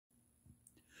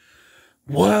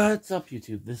What's up,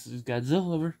 YouTube? This is Godzilla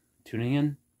Lover, tuning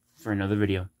in for another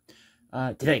video.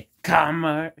 Today,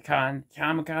 Comic-Con.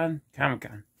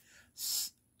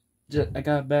 I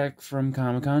got back from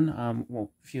Comic-Con, well,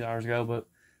 a few hours ago, but,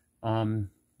 I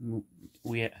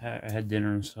had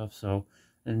dinner and stuff, so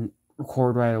I didn't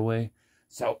record right away.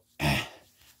 So,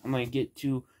 I'm gonna get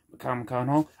to the Comic-Con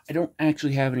hall. I don't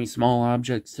actually have any small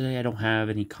objects today. I don't have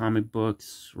any comic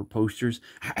books or posters.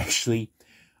 I actually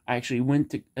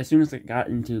went to, as soon as I got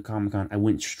into Comic-Con, I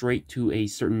went straight to a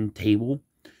certain table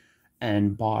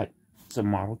and bought some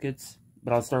model kits.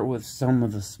 But I'll start with some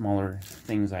of the smaller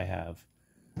things I have.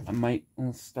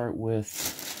 I'll start with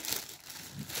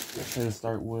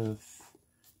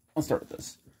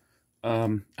this.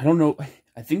 I don't know,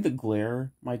 I think the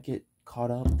glare might get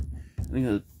caught up. I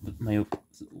think my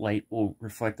light will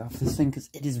reflect off this thing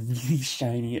because it is really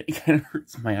shiny. It kind of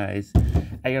hurts my eyes.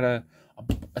 I got a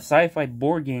sci-fi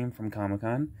board game from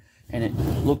Comic-Con, and it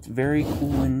looked very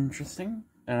cool and interesting,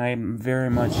 and I'm very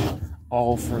much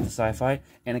all for the sci-fi,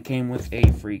 and it came with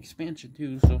a free expansion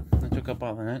too, so I took up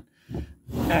all of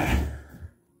that.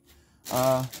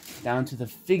 Down to the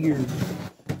figurine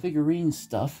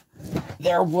stuff.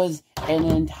 There was an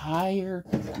entire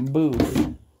booth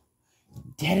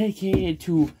dedicated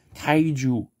to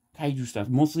kaiju stuff,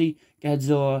 mostly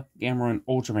Godzilla, Gamera, and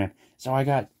Ultraman. So I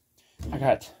got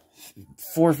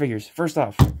 4 figures. First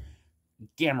off,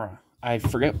 Gamera. I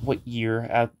forget what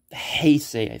year.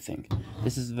 Heisei, I think.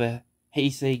 This is the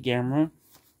Heisei Gamera.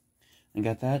 I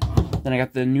got that. Then I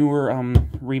got the newer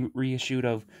reissued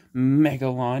of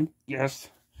Megalon. Yes.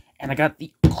 And I got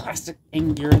the classic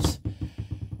Anguirus.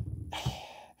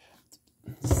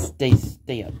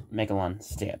 Stay up, Megalon.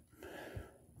 Stay up.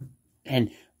 And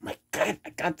my God, I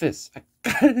got this. I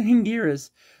got an Anguirus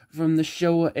from the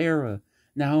Showa era.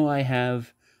 Now I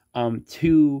have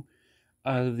 2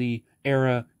 of the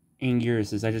era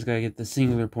Anguiruses. I just gotta get the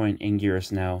singular point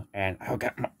Anguirus now, and I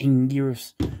got my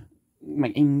Anguirus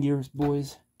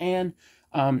boys. And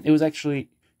it was actually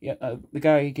the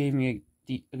guy gave me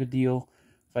a good deal.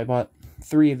 If I bought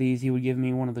 3 of these, he would give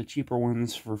me one of the cheaper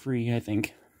ones for free, I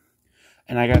think.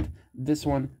 And I got this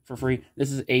one for free.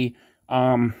 This is a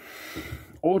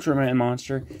Ultraman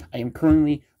monster. I am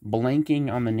currently blanking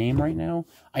on the name right now.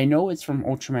 I know it's from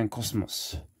Ultraman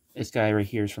Cosmos. This guy right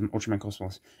here is from Ultraman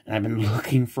Cosmos. And I've been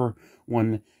looking for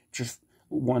one, just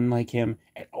one like him.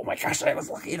 And oh my gosh, I was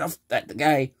lucky enough that the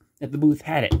guy at the booth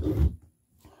had it.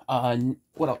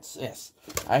 What else? Yes.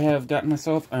 I have gotten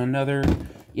myself another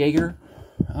Jaeger.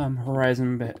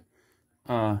 Horizon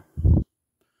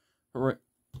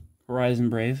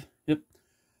Brave. Yep.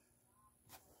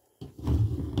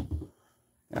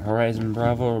 Horizon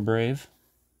Bravo or Brave.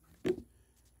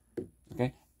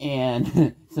 Okay.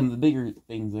 And some of the bigger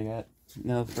things I got.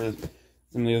 Now for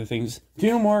some of the other things.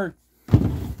 2 more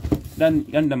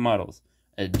Gundam models.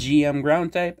 A GM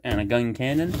ground type and a gun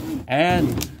cannon. And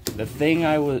the thing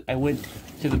I went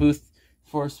to the booth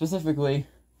for specifically.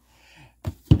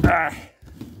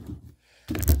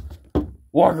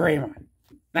 War Greymon.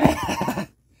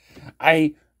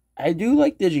 I do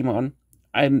like Digimon.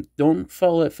 I don't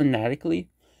follow it fanatically.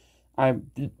 I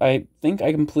think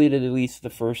I completed at least the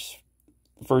first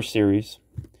series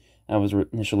that was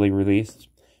initially released.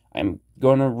 I'm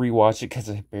gonna rewatch it because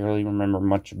I barely remember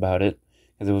much about it,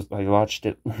 because I watched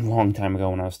it a long time ago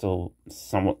when I was still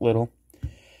somewhat little.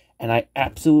 And I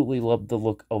absolutely loved the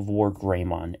look of War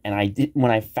Greymon. And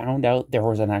when I found out there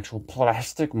was an actual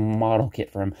plastic model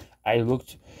kit for him, I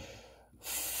looked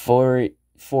for it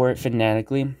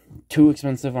fanatically. Too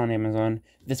expensive on Amazon.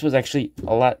 This was actually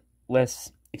a lot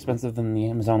less expensive than the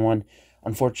Amazon one.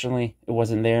 Unfortunately, it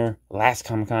wasn't there last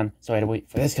Comic-Con, so I had to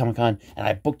wait for this Comic-Con, and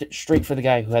I booked it straight for the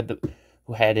guy who had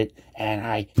it, and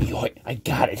I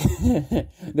got it.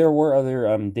 There were other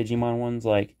Digimon ones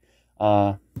like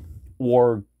War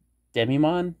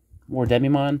Demimon,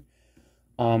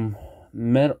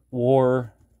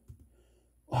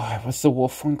 what's the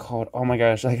wolf one called? Oh my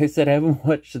gosh! Like I said, I haven't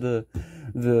watched the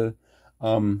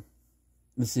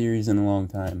series in a long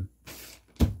time.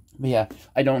 But yeah,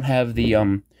 I don't have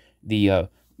the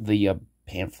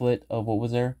pamphlet of what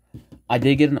was there. I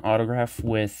did get an autograph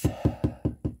with,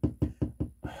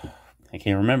 I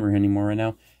can't remember anymore right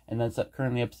now, and that's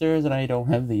currently upstairs, and I don't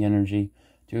have the energy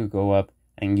to go up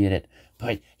and get it.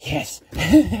 But yes,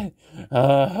 one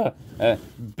of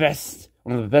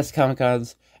the best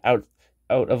Comic-Cons out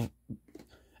of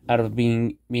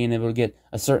being able to get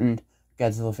a certain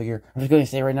Godzilla figure. I'm just going to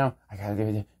say right now, I gotta do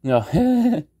it. No,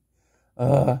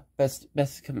 best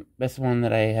one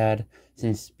that I had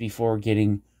since before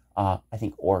getting I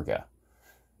think Orga.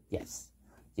 Yes,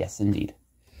 indeed.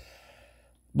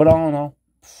 But all in all,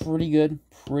 pretty good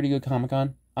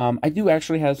Comic-Con. I do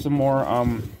actually have some more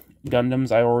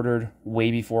Gundams I ordered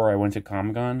way before I went to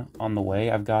Comic-Con on the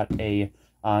way. I've got a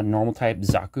normal type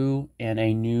Zaku and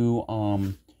a new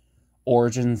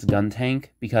Origins gun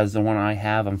tank, because the one I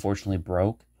have unfortunately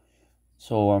broke.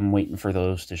 So I'm waiting for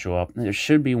those to show up. There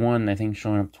should be one, I think,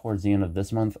 showing up towards the end of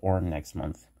this month or next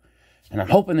month. And I'm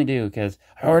hoping they do, because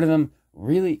I ordered them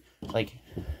really, like,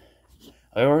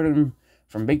 I ordered them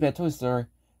from Big Bad Toy Store.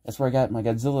 That's where I got my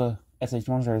Godzilla, SH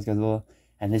Monsters Godzilla.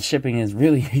 And this shipping is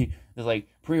really, this, like,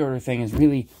 pre-order thing is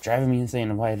really driving me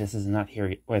insane of why this is not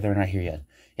here, why they're not here yet.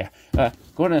 Yeah, I'm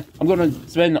gonna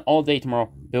spend all day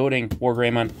tomorrow building War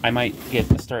Greymon. I might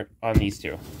get a start on these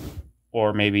two.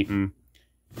 Or maybe, gun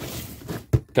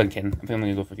cannon. I think I'm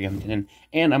gonna go for the gun cannon.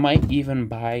 And I might even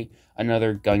buy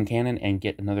another gun cannon and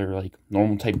get another, like,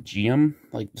 normal type GM,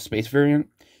 like the space variant,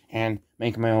 and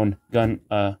make my own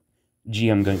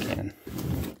GM gun cannon.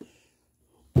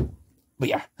 But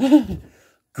yeah,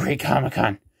 great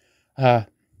Comic-Con. But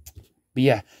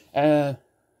yeah,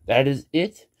 that is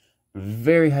it.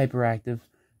 Very hyperactive.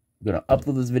 I'm gonna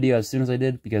upload this video as soon as I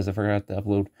did, because I forgot to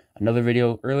upload another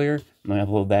video earlier. I'm gonna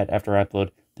upload that after I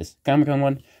upload this Comic-Con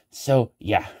one. So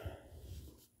yeah,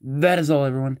 that is all,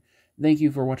 everyone. Thank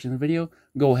you for watching the video.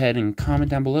 Go ahead and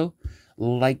comment down below,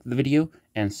 like the video,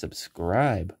 and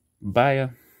subscribe. Bye.